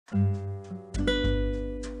ఓయ్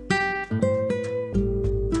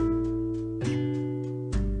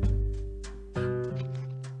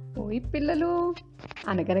పిల్లలు,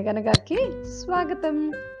 అనగనగనగాకి స్వాగతం.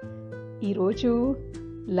 ఈరోజు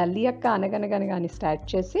లల్లి అక్క అనగనగనగాని స్టార్ట్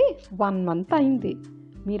చేసి 1 month అయింది.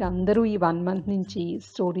 మీరందరూ ఈ 1 month నుంచి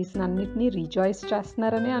స్టోరీస్ అన్నిటినీ రీజాయిస్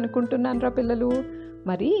చేస్తున్నారని అనుకుంటున్నాను రా పిల్లలు.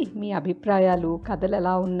 మరి మీ అభిప్రాయాలు, కథలు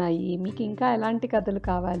ఎలా ఉన్నాయి, మీకు ఇంకా ఎలాంటి కథలు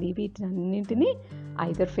కావాలి, వీటన్నింటినీ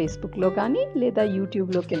ఐదర్ ఫేస్బుక్లో కానీ లేదా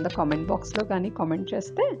యూట్యూబ్లో కింద కామెంట్ బాక్స్లో కానీ కామెంట్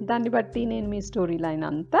చేస్తే దాన్ని బట్టి నేను మీ స్టోరీ లైన్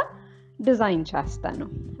అంతా డిజైన్ చేస్తాను.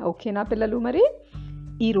 ఓకేనా పిల్లలు? మరి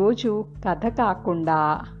ఈరోజు కథ కాకుండా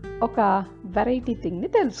ఒక వెరైటీ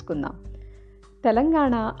థింగ్ని తెలుసుకుందాం.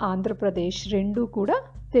 తెలంగాణ, ఆంధ్రప్రదేశ్ రెండూ కూడా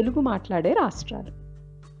తెలుగు మాట్లాడే రాష్ట్రాలు.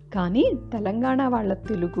 కానీ తెలంగాణ వాళ్ళ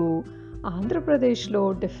తెలుగు, ఆంధ్రప్రదేశ్లో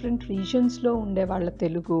డిఫరెంట్ రీజన్స్లో ఉండే వాళ్ళ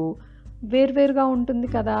తెలుగు వేర్వేరుగా ఉంటుంది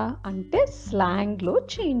కదా, అంటే స్లాంగ్లో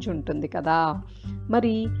చేంజ్ ఉంటుంది కదా.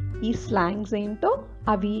 మరి ఈ స్లాంగ్స్ ఏంటో,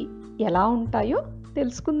 అవి ఎలా ఉంటాయో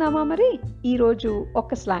తెలుసుకుందామా? మరి ఈరోజు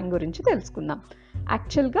ఒక స్లాంగ్ గురించి తెలుసుకుందాం.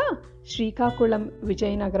 యాక్చువల్గా శ్రీకాకుళం,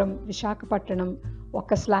 విజయనగరం, విశాఖపట్నం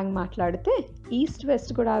ఒక స్లాంగ్ మాట్లాడితే ఈస్ట్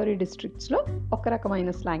వెస్ట్ గోదావరి డిస్ట్రిక్ట్స్లో ఒక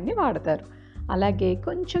రకమైన స్లాంగ్ని వాడతారు. అలాగే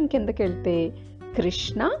కొంచెం కిందకి వెళ్తే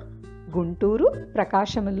కృష్ణ, గుంటూరు,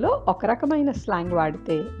 ప్రకాశంలో ఒక రకమైన స్లాంగ్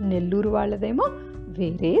వాడితే నెల్లూరు వాళ్ళదేమో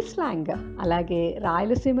వేరే స్లాంగ్. అలాగే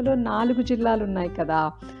రాయలసీమలో 4 జిల్లాలు ఉన్నాయి కదా,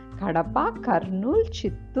 కడప, కర్నూలు,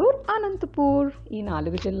 చిత్తూరు, అనంతపూర్. ఈ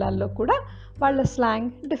 4 జిల్లాల్లో కూడా వాళ్ళ స్లాంగ్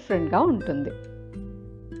డిఫరెంట్గా ఉంటుంది.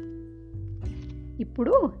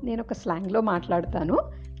 ఇప్పుడు నేను ఒక స్లాంగ్లో మాట్లాడతాను,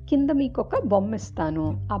 కింద మీకు ఒక బొమ్మ ఇస్తాను.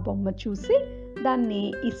 ఆ బొమ్మ చూసి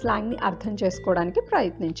ఈ స్లాంగ్ని అర్థం చేసుకోవడానికి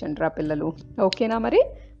ప్రయత్నించండి రా పిల్లలు. ఓకేనా? మరి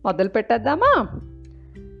మొదలు పెట్టేద్దామా?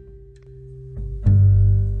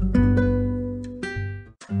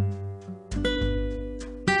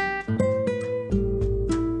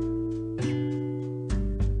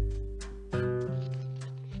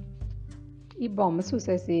 ఈ బొమ్మ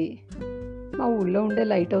చూసేసి మా ఊళ్ళో ఉండే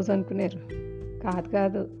లైట్ హౌస్ అనుకున్నారు.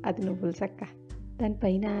 కాదు, అది నువ్వుల చెక్క.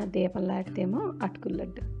 దానిపైన దీపం లాడితేమో అటుకుల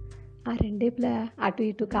లడ్డు, ఆ రెండేపులా అటు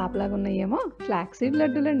ఇటు కాపలాగా ఉన్నాయేమో ఫ్లాక్సీడ్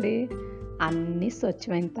లడ్డులండి. అన్నీ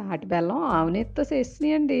స్వచ్ఛమైన తాటి బెల్లం, ఆవునేత్తో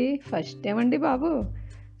చేసినాయండి. ఫస్ట్ టైం అండి బాబు.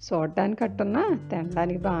 చూడడానికి అట్టున్నా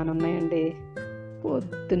తినడానికి బాగానున్నాయండి.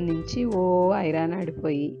 పొద్దున్నుంచి ఐరాన్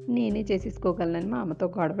ఆడిపోయి నేనే చేసేసుకోగలనని మా అమ్మతో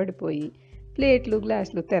గొడవడిపోయి, ప్లేట్లు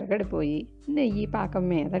గ్లాసులు తిరగడిపోయి, నెయ్యి పాకం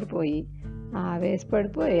మీదడిపోయి,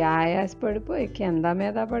 ఆయాసపడిపోయి కింద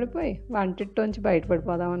మీద పడిపోయి వంటింటోంచి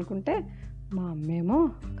బయటపడిపోదాం అనుకుంటే మా అమ్మేమో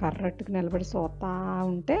కర్రట్టుకు నిలబడి చూస్తా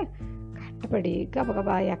ఉంటే కట్టపడి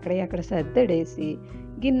గబగబా ఎక్కడ సర్దడేసి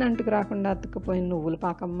గిన్నెంటుకు రాకుండా అతుక్కుపోయిన నువ్వుల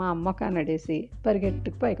పాకం మా అమ్మ కనడేసి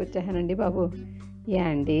పరిగెట్టుకు పైకి వచ్చేసానండి బాబు.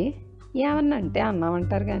 ఏండి, ఏమన్నా అంటే అన్నం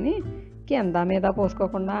అంటారు కానీ కింద మీద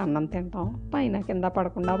పోసుకోకుండా అన్నం తింటాం, పైన కింద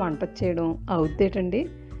పడకుండా వంట చేయడం అవుద్దేటండి?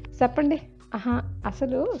 చెప్పండి.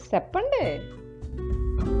 అసలు చెప్పండి.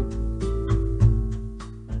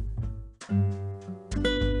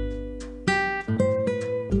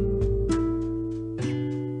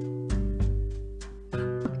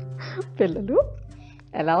 పిల్లలు,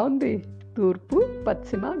 ఎలా ఉంది తూర్పు,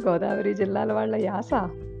 పశ్చిమ గోదావరి జిల్లాల వాళ్ళ యాస?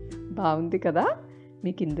 బాగుంది కదా?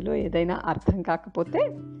 మీకు ఇందులో ఏదైనా అర్థం కాకపోతే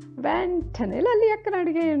వెంటనే లల్లి అక్కని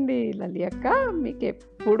అడిగేయండి. లల్లి అక్క మీకు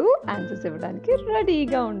ఎప్పుడూ ఆన్సర్స్ ఇవ్వడానికి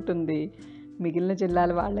రెడీగా ఉంటుంది. మిగిలిన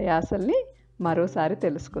జిల్లాల వాళ్ళ యాసల్ని మరోసారి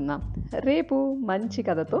తెలుసుకుందాం. రేపు మంచి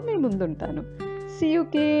కథతో మీ ముందుంటాను. See you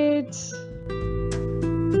kids.